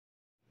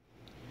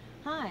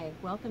Hi,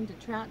 welcome to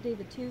Trout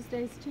Diva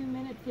Tuesday's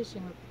 2-Minute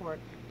Fishing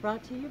Report,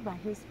 brought to you by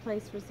His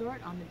Place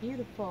Resort on the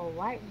beautiful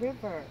White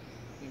River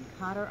in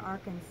Cotter,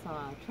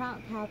 Arkansas,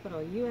 trout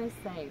capital,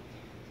 USA.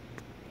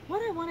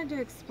 What I wanted to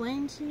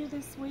explain to you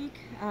this week,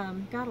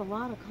 got a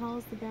lot of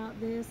calls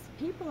about this.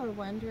 People are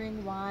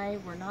wondering why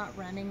we're not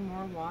running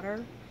more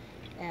water.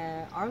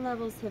 Our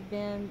levels have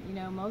been,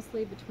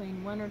 mostly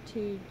between 1 or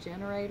 2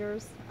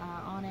 generators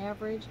on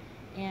average,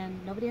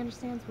 and nobody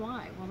understands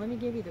why. Well, let me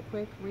give you the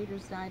quick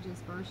Reader's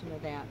Digest version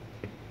of that.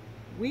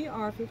 We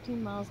are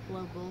 15 miles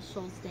below Bull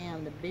Shoals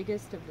Dam, the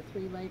biggest of the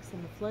 3 lakes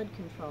in the flood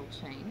control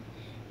chain,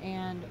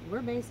 and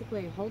we're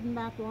basically holding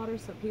back water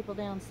so people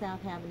down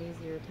south have an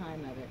easier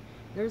time of it.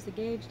 There's a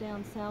gauge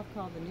down south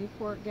called the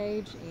Newport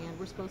gauge, and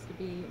we're supposed to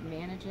be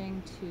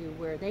managing to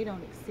where they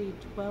don't exceed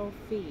 12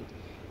 feet.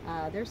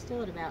 They're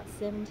still at about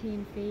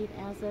 17 feet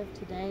as of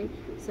today,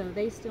 so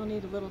they still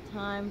need a little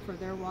time for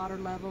their water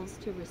levels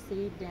to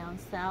recede down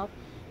south.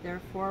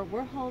 Therefore,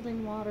 we're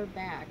holding water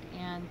back,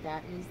 and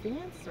that is the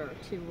answer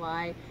to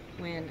why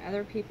when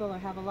other people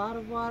have a lot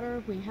of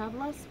water, we have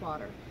less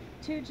water.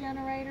 2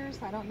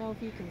 generators, I don't know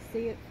if you can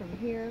see it from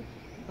here,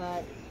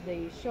 but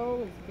the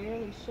shoal is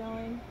barely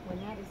showing. When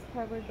that is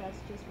covered,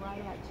 that's just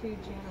right at 2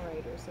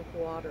 generators of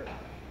water.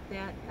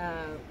 That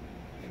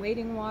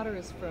wading water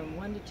is from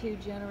 1 to 2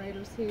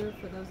 generators here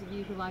for those of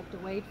you who like to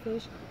wade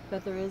fish,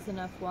 but there is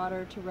enough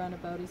water to run a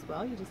boat as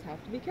well. You just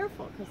have to be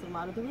careful because a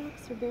lot of the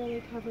rocks are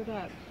barely covered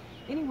up.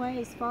 Anyway,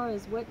 as far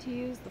as what to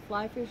use, the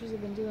fly fishers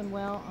have been doing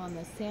well on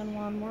the San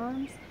Juan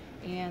worms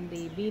and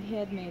the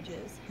beadhead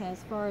midges.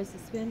 As far as the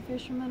spin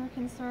fishermen are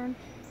concerned,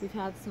 we've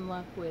had some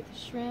luck with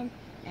shrimp,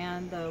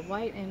 and the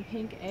white and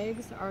pink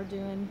eggs are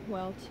doing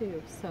well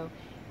too. So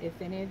if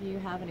any of you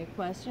have any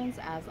questions,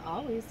 as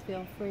always,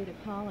 feel free to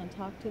call and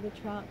talk to the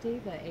Trout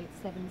Diva,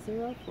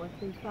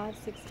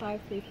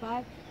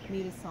 870-435-6535.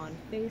 Meet us on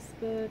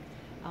Facebook.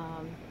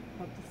 Hope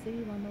to see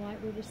you on the White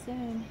River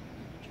soon.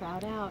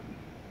 Trout out.